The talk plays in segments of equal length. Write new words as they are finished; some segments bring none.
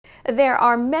There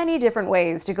are many different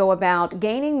ways to go about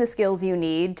gaining the skills you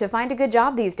need to find a good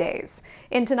job these days.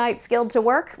 In tonight's Skilled to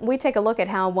Work, we take a look at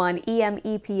how one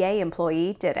EMEPA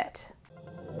employee did it.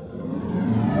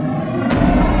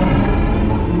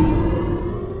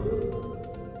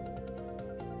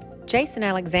 Jason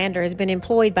Alexander has been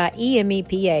employed by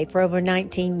EMEPA for over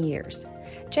 19 years.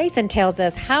 Jason tells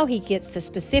us how he gets the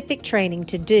specific training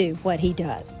to do what he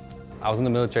does. I was in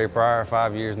the military prior,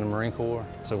 5 years in the Marine Corps.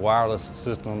 So wireless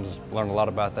systems, learned a lot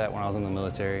about that when I was in the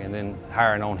military. And then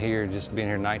hiring on here, just being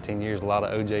here 19 years, a lot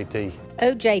of OJT.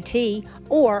 OJT,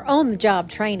 or on-the-job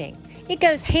training. It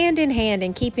goes hand in hand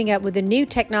in keeping up with the new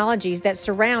technologies that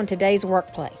surround today's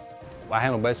workplace. I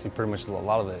handle basically pretty much a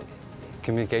lot of the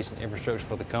communication infrastructure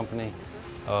for the company.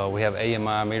 We have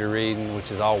AMI meter reading, which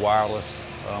is all wireless.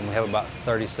 We have about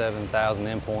 37,000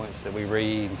 endpoints that we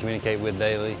read and communicate with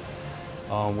daily,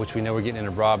 which we know we're getting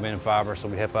into broadband fiber, so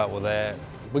we help out with that.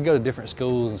 We go to different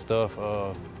schools and stuff,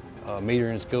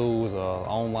 metering schools,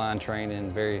 online training,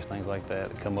 various things like that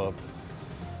that come up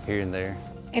here and there.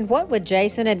 And what would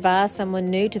Jason advise someone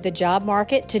new to the job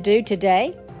market to do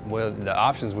today? Well, the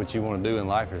options what you want to do in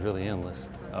life is really endless.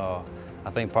 I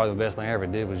think probably the best thing I ever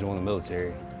did was join the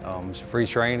military. It's free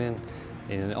training,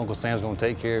 and Uncle Sam's going to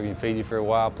take care of you and feed you for a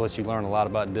while, plus you learn a lot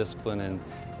about discipline, and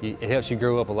it helps you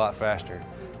grow up a lot faster.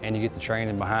 And you get the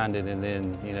training behind it, and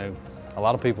then, you know, a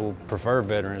lot of people prefer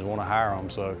veterans, want to hire them,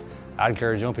 so I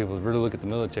encourage young people to really look at the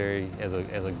military as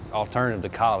an alternative to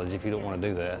college if you don't want to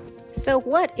do that. So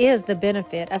what is the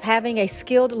benefit of having a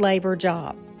skilled labor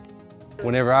job?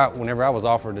 Whenever I was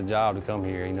offered a job to come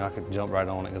here, you know, I could jump right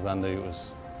on it because I knew it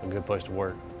was a good place to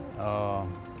work.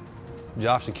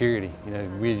 Job security, you know,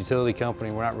 we're a utility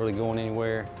company, we're not really going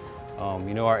anywhere.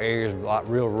 You know, our area is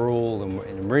real rural,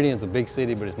 and Meridian's a big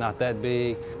city, but it's not that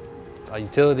big. Our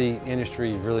utility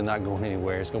industry is really not going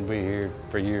anywhere. It's going to be here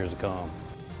for years to come.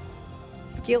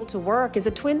 Skilled to Work is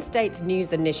a Twin States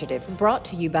News initiative brought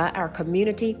to you by our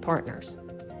community partners.